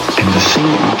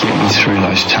thing that would get me through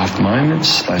those tough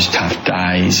moments, those tough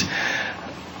days,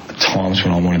 times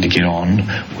when I wanted to get on,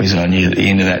 was I knew at the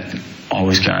end of that I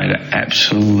was going to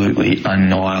absolutely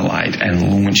annihilate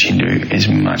and launch into as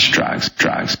much drugs.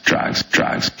 As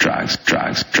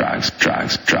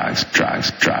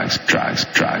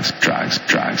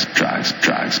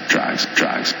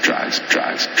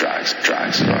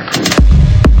I could.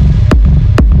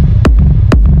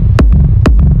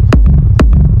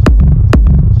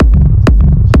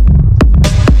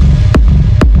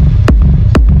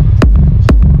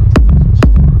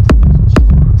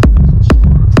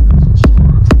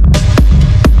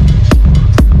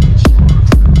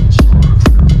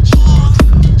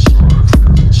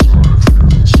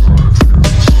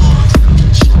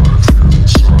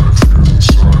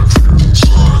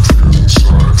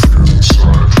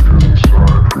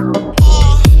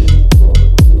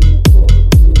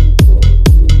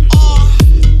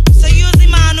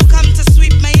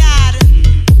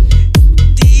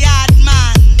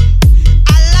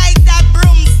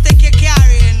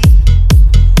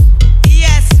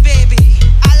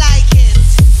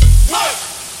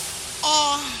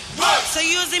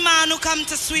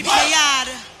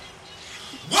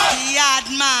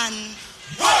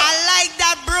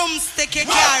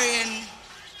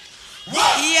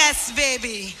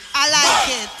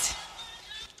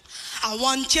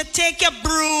 You take your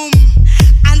broom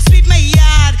and sweep my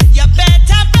yard. You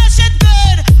better brush it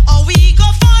good, or we go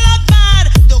fall out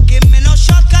bad. Don't give me no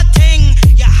shortcut thing.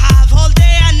 You have all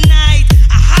day and night.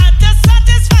 I had to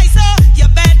satisfy, so you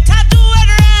better do it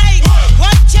right.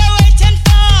 What you waiting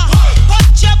for?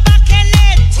 Put your back in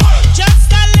it,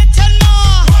 just a little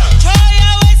more. Throw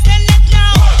your waist in it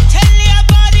now. Tell your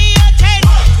body you're 10.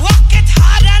 Walk it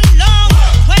hard and long.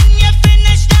 When you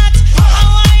finish that,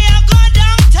 how are you go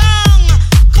downtown?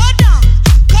 Go down,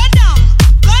 go down,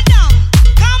 go down.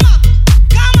 Come up,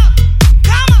 come up,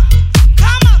 come up,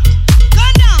 come up. Go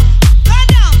down, go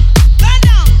down, go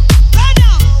down, go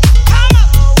down. Come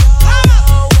up, come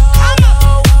up, come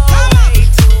up, come up.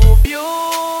 Too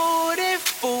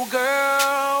beautiful,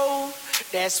 girl.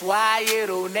 That's why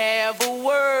it'll never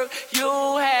work.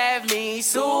 You have me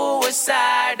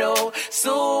suicidal,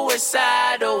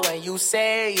 suicidal. When you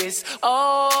say it's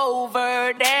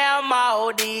over, damn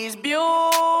all these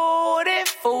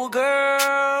beautiful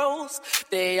girls,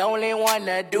 they only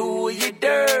wanna do you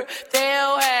dirt.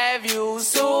 They'll have you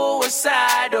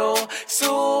suicidal,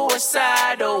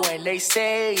 suicidal. When they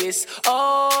say it's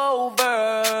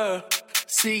over.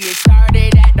 See, it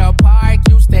started at the park,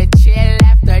 used to chill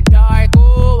after dark.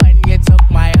 Ooh, when you took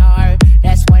my heart,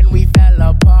 that's when we fell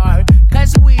apart.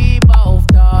 'Cause we both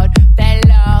thought that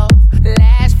love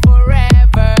lasts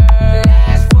forever,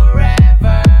 lasts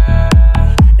forever.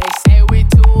 They say we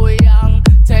too young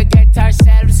to get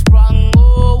ourselves sprung.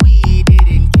 Ooh, we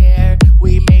didn't care,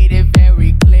 we made it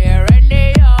very clear. And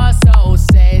they also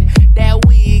said that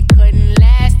we couldn't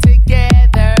last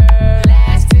together,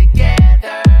 last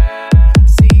together.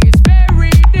 See, it's very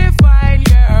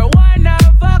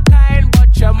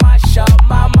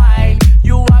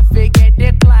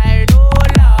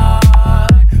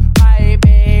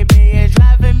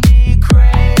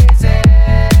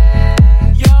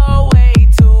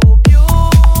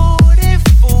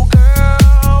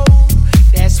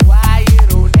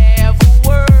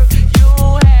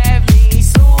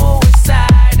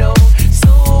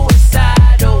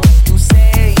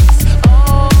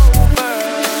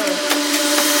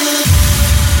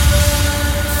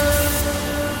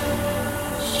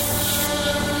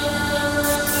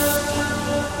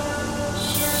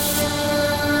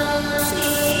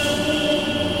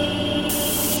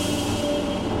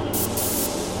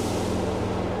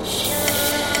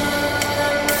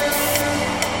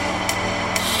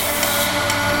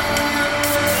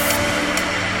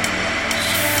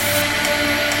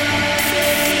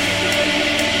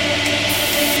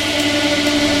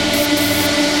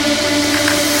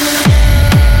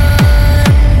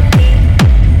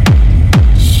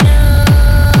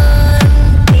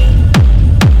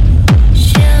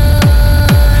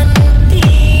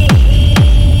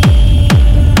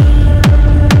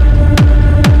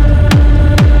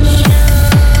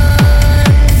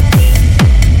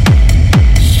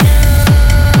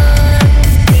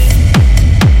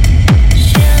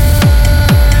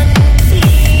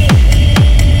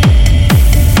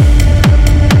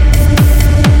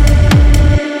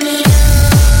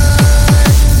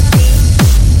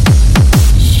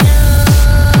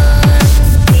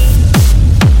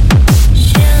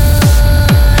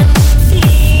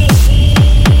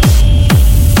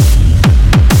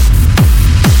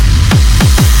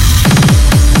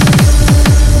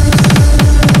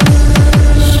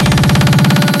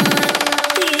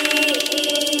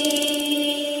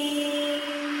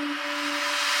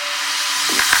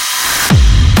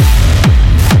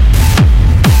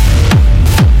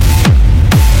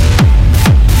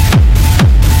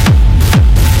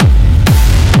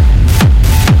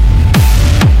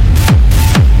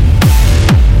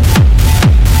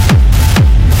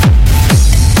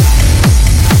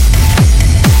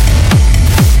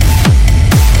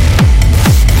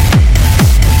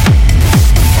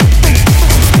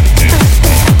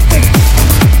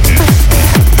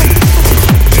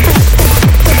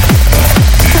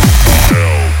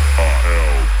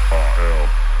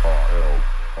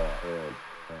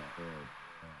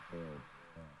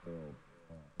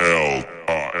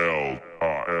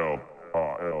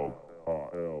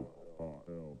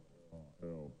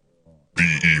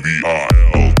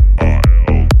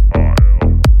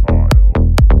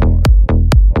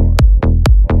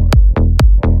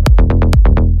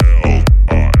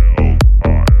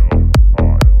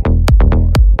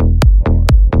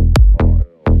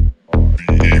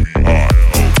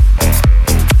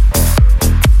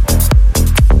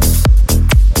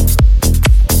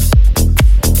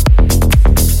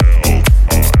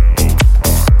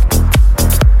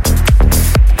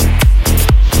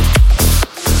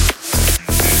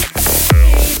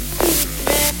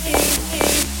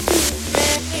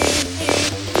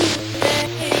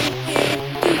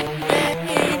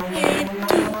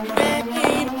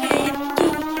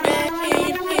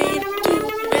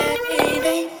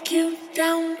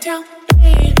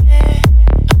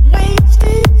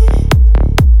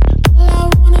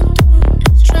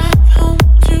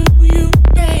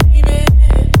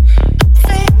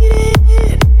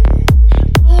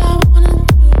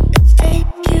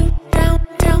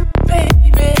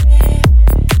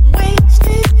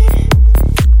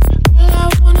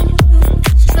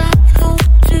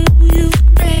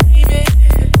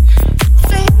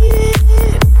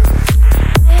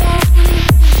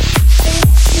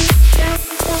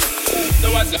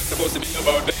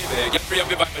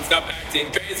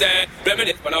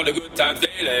all the good times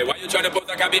daily. Why you trying to pose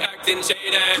like I be acting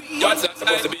shady? What's that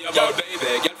supposed to be about,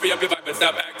 baby? Get free up your vibe and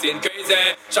stop acting crazy.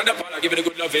 Shut up, I'll give it a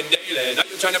good loving daily. Now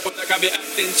you trying to pose like I be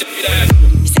acting shady.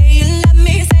 Say you love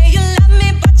me,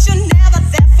 but you're never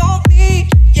there for me.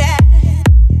 Yeah.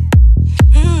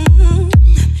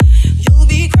 You'll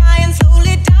be crying,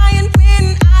 slowly dying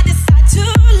when I decide to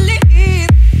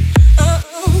leave.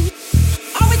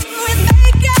 All we do is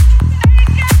make up,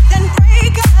 then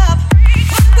break up.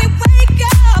 When we wake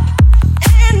up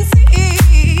and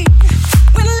see,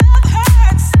 when love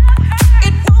hurts,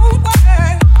 it won't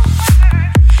work.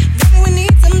 Maybe we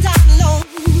need some time alone.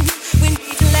 We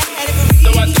need to let it breathe. So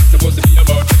what's that supposed to be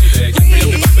about, baby? Get free up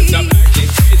your vibe and stop acting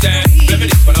crazy.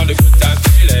 Reminisce on all the good times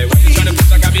daily. Why you trying to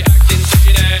pose like I be acting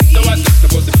shady? So what's that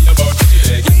supposed to be about,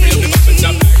 baby? Get free up your vibe and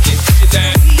stop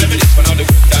acting crazy. Reminisce on all the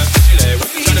good times daily.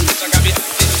 Why you trying to pose like I be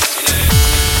acting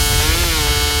shady?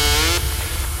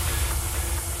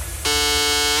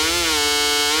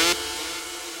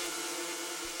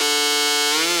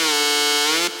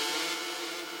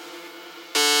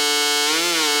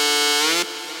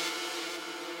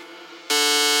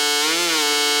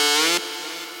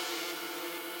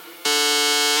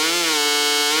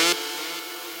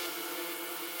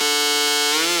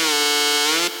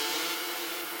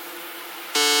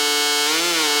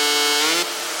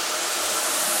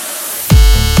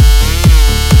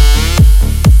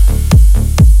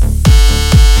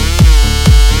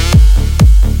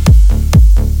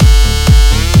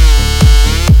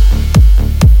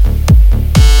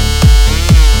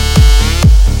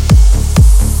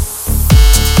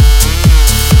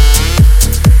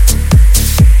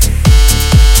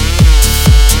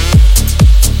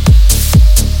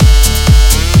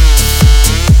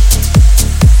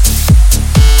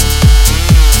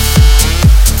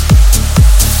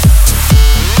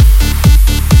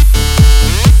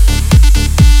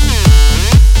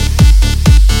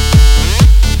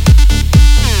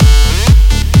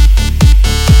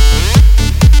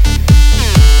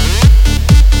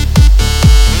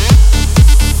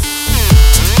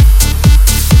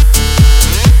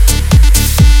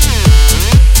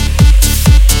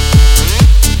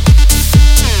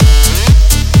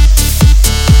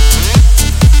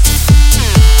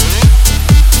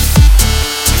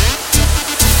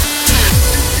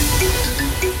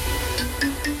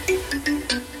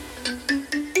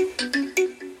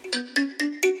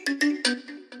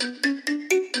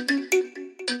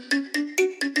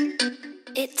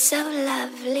 It's so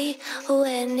lovely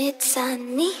when it's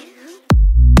sunny.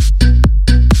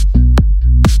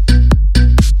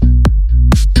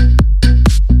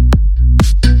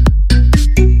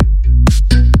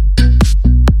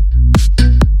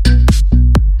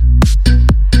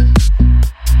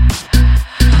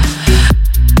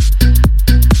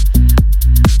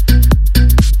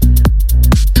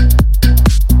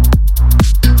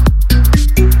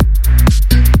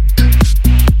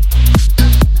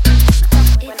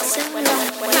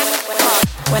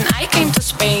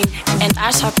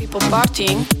 I saw people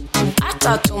partying, I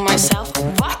thought to myself,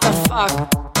 what the fuck?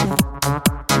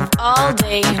 All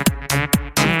day,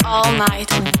 all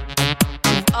night,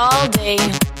 all day.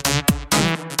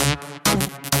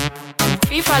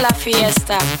 FIFA la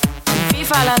fiesta,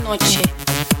 FIFA la noche,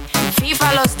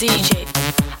 FIFA los DJ.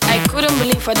 I couldn't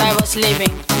believe what I was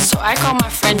living, so I called my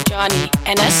friend Johnny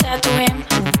and I said to him,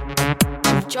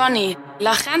 Johnny,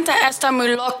 la gente está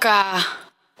muy loca.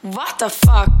 What the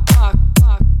fuck?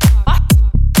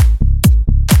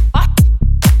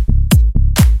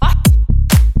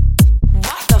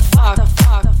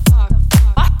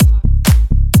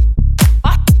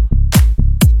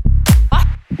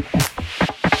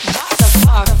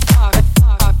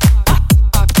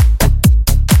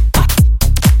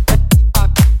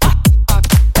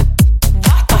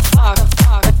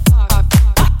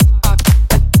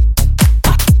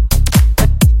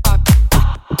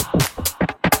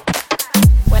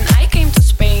 When I came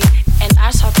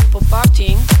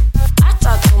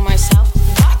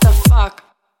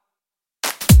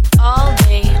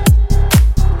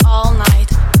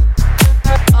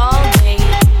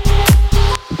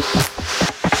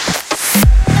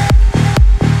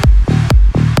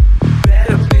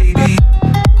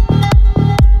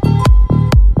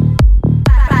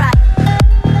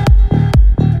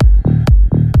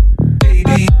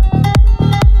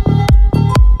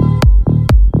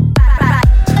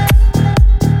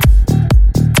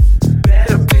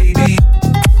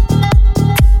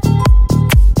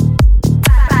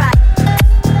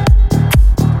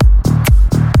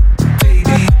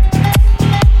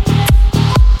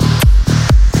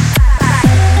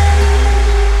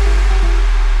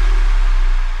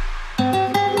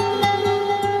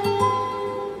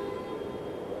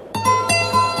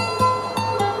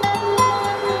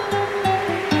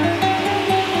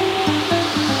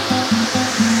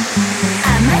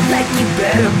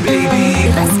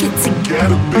get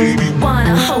together, baby.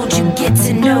 Wanna hold you, get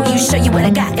to know you, show you what I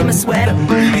got in my sweater.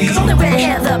 Cause I'm the red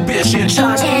hair, the bitch in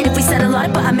charge. And if we settle on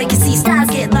it, but I make you see styles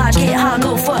get large, get hard,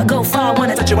 go far, go far.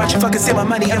 Wanna touch you, watch you fucking see my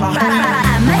money in my heart.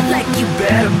 I might like you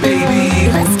better,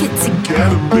 baby. Let's get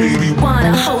together, baby.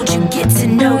 Wanna hold you, get to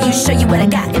know you, show you what I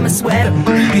got in my sweater.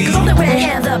 Cause I'm the red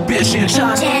hair, the bitch in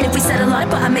charge. And if we settle on it,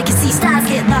 but I make you see styles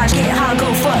get large, get hard,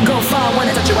 go far, go far.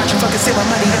 Wanna touch you, watch you fucking see my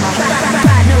money in my heart.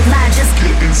 Ride, no lie, just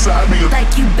get inside me.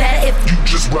 Like you better if you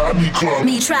just ride me club.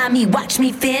 Me try me, watch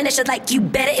me finish. I'd like you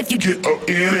better if you get up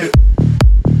in it.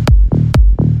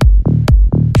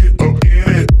 Get up in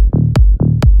it.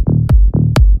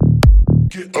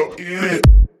 Get up in it.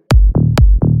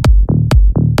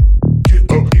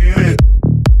 Get up in it.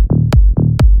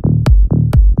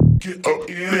 Get up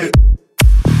in it.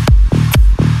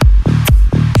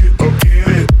 Get up in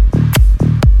it.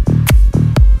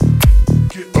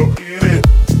 Get up in it.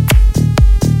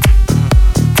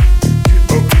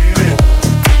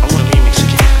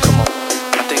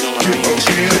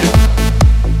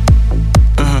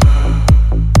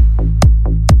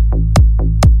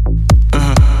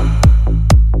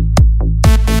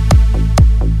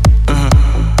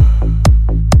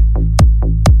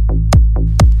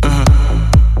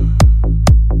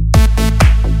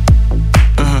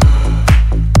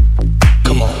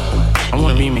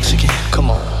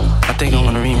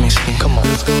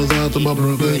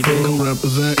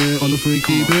 Representing on the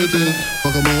freaky bitches.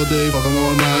 Fuck 'em all day, fuck 'em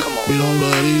all night. We don't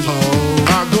love these hoes.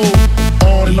 I go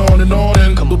on and on and on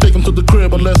and don't take 'em to the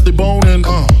crib unless they boning.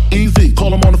 Easy,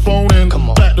 call 'em on the phone and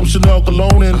platinum Chanel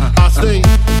cologne and I stay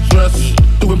dressed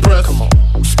to impress.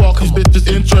 Spark these bitches'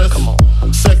 interest.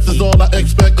 Sex is all I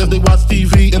expect as they watch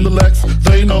TV in the Lex.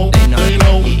 They know.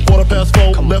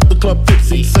 4:04, left the club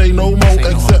tipsy. Say no more,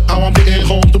 except how I'm getting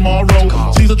home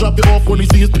tomorrow. Caesar drop you off when he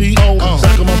sees his P.O.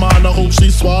 Back of my mind, I hope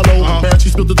she swallow. Man, she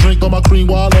spilled the drink on my cream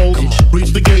wallows.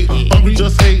 Reach the gate, hungry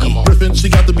just ate. Griffin, she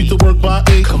got to be to work by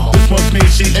 8. This must mean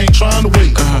she ain't trying to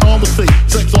wait. I'ma say,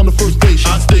 sex on the first date.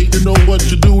 I state, you know what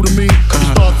you do to me. You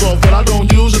start off what I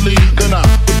don't usually. Then I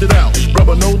put it out,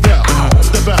 rubber no doubt.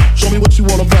 Step out, show me what you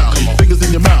all about. Fingers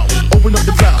in your mouth, open up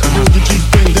the valve. Build your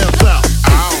G-string down south.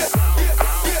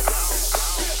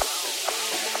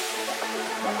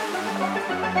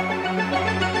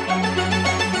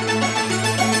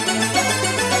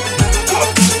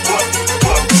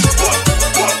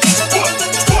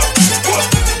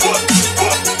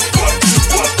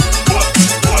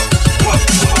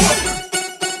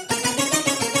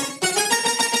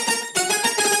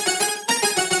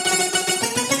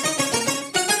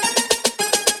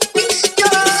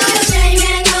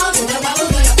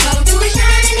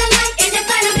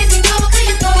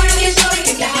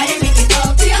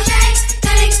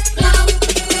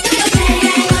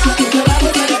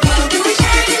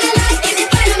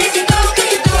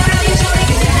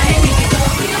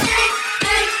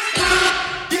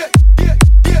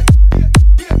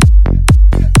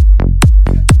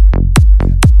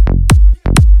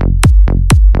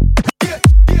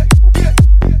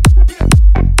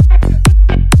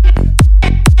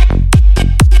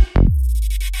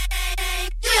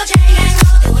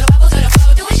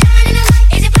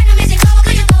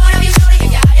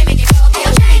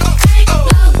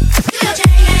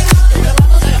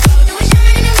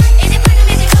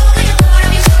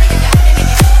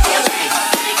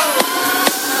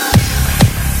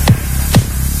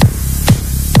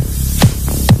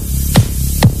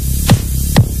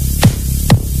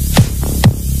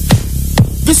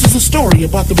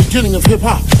 About the beginning of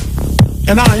hip-hop,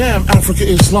 and I am Africa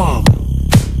Islam.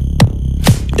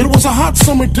 It was a hot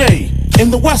summer day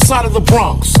in the west side of the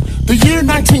Bronx, the year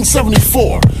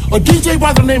 1974. A DJ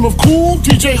by the name of Cool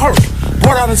DJ Herc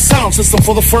brought out his sound system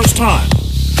for the first time.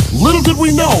 Little did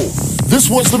we know, this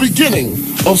was the beginning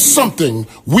of something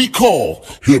we call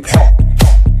hip-hop.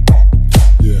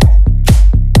 Yeah.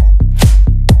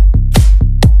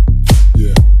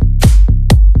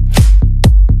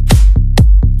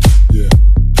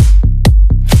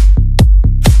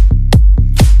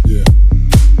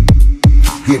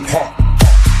 Hip hop.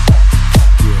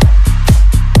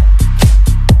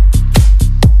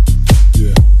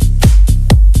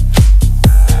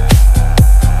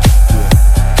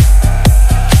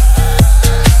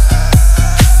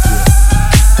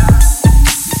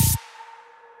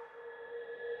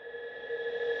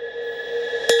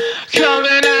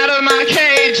 Coming out of my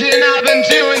cage and I've been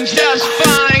doing just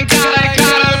fine.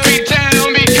 Gotta be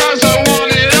down because I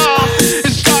want it all.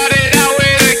 It started out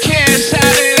with a kiss,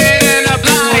 had it in a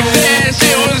blind this.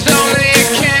 It was only a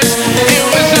kiss, it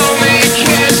was only a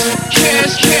kiss.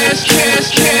 Kiss, kiss, kiss,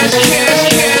 kiss, kiss,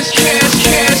 kiss, kiss,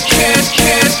 kiss, kiss,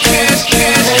 kiss, kiss,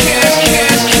 kiss, kiss.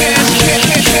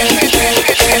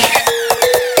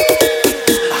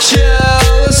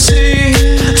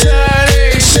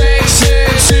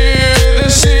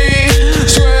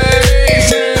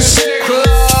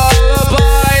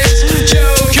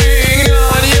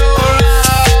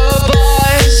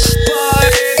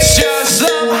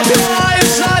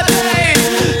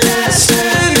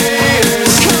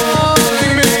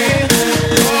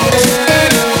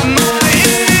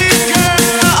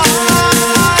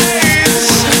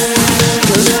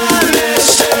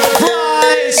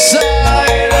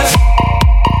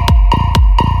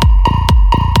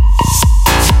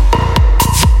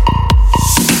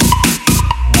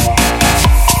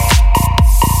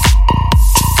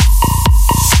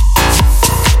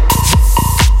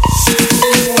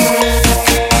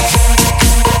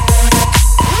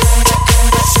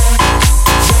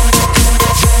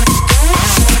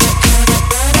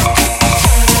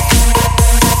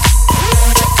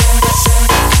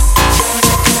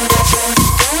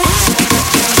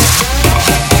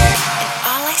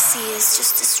 is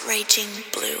just this raging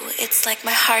blue. It's like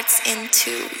my heart's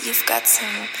into. You've got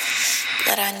some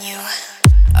blood on you.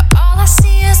 All I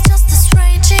see is just this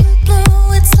raging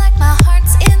blue. It's like my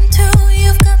heart's into.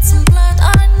 You've got some blood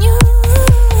on you.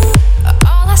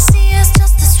 All I see is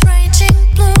just this raging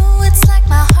blue. It's like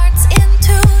my heart's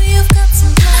into. You've got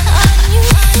some blood on you.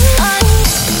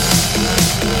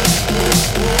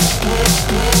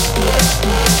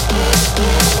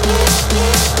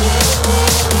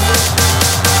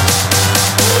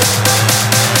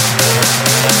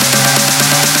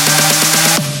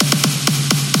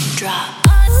 Drop.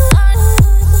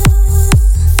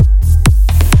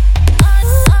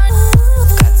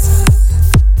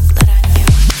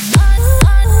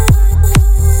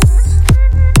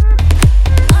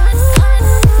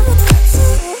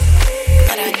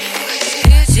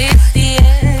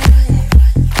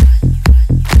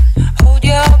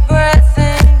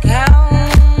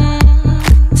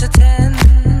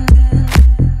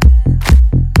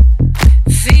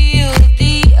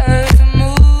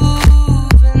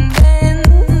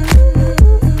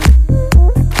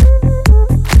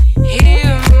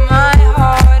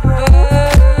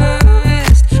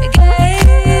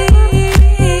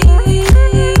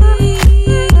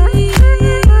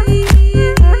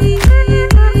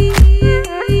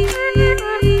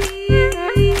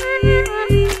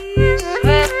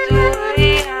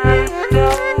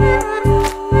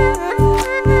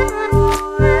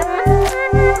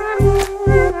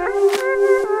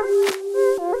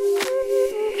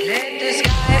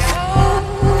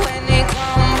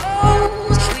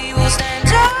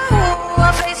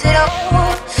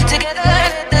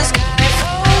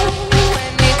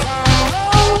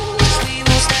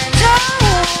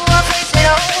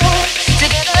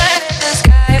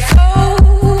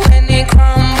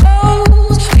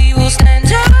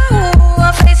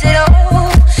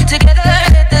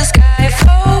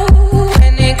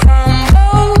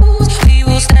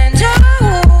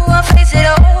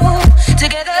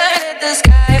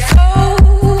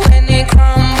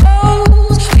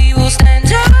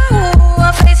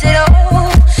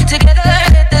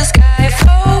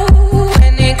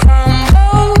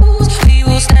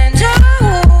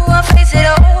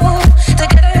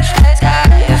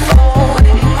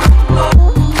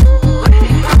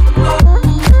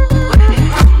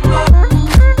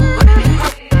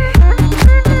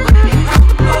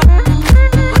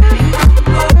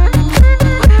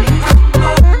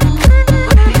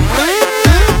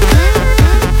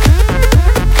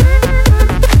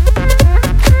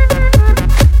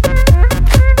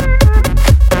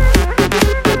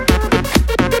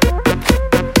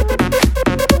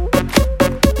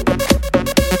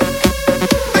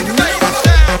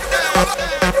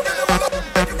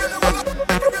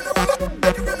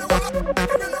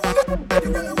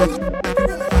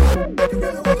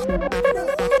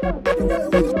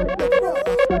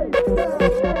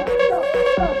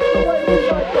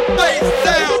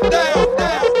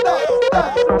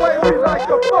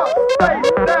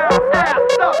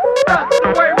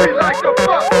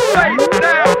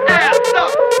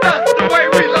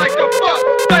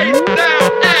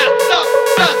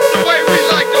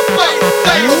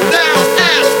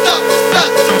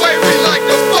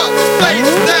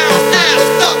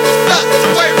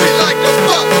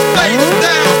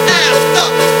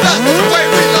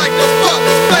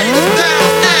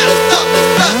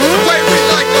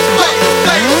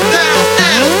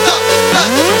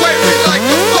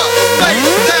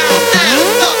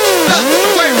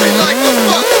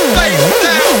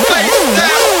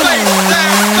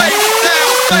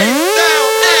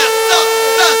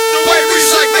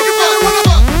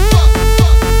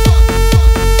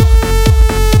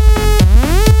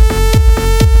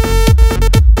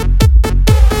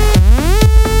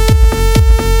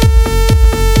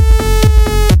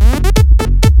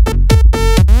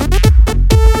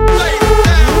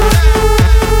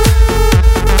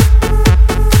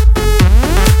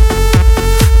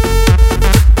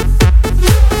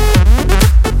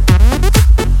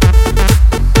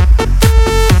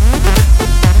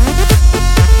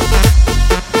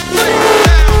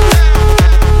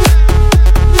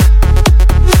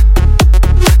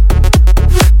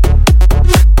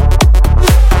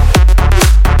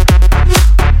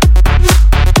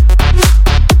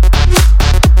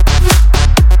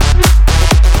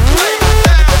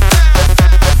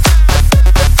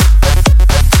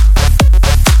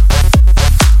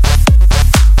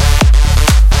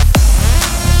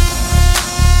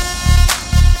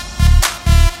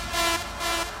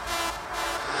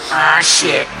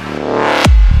 shit.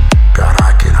 God,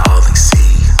 I can hardly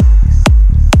see.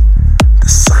 The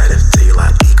sight of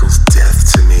daylight equals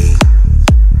death to me.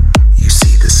 You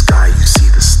see the sky, you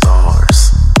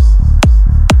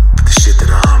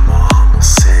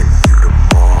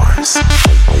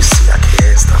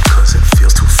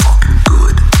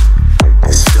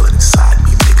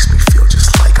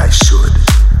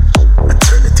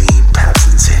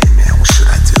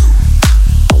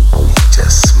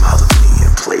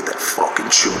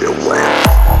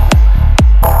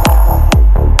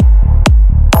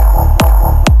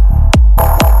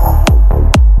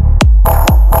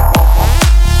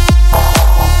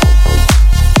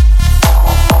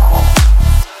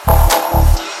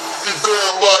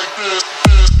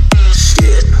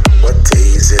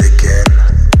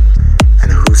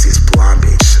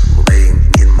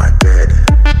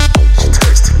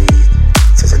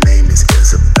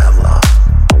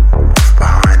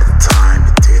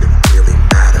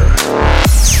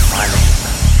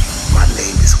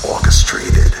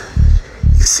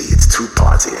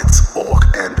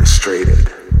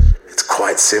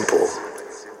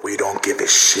We don't give a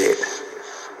shit.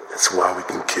 That's why we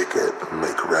can kick it and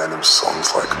make random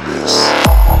songs like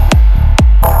this.